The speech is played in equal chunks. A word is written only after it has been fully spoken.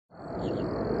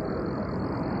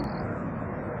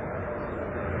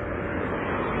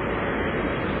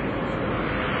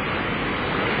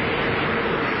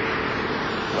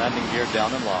Landing gear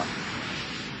down and locked.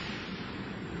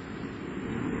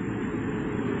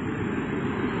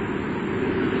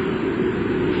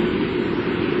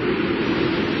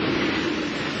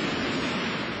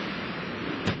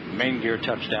 Main gear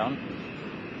touchdown.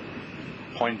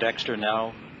 Poindexter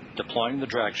now deploying the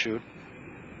drag chute.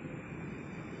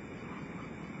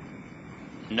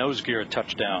 Nose gear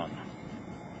touchdown.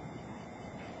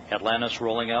 Atlantis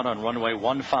rolling out on runway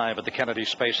 15 at the Kennedy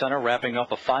Space Center, wrapping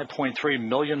up a 5.3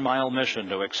 million mile mission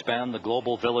to expand the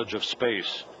global village of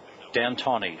space. Dan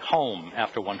Tawney home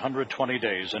after 120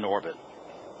 days in orbit.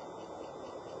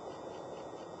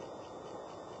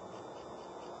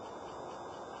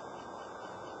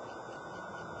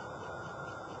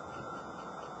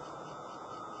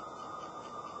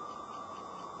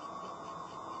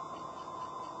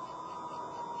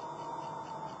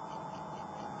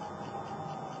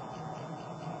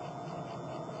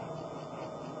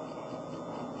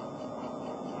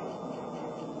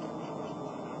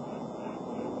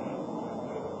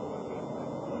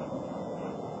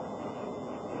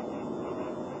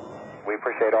 We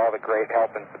appreciate all the great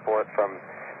help and support from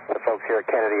the folks here at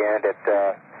Kennedy and at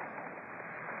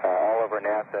all over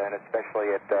NASA, and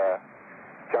especially at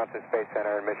Johnson Space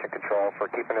Center and Mission Control for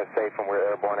keeping us safe when we're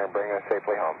airborne and bringing us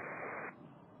safely home.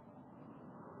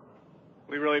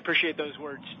 We really appreciate those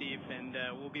words, Steve, and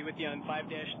we'll be with you on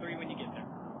 5-3 when you get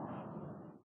there.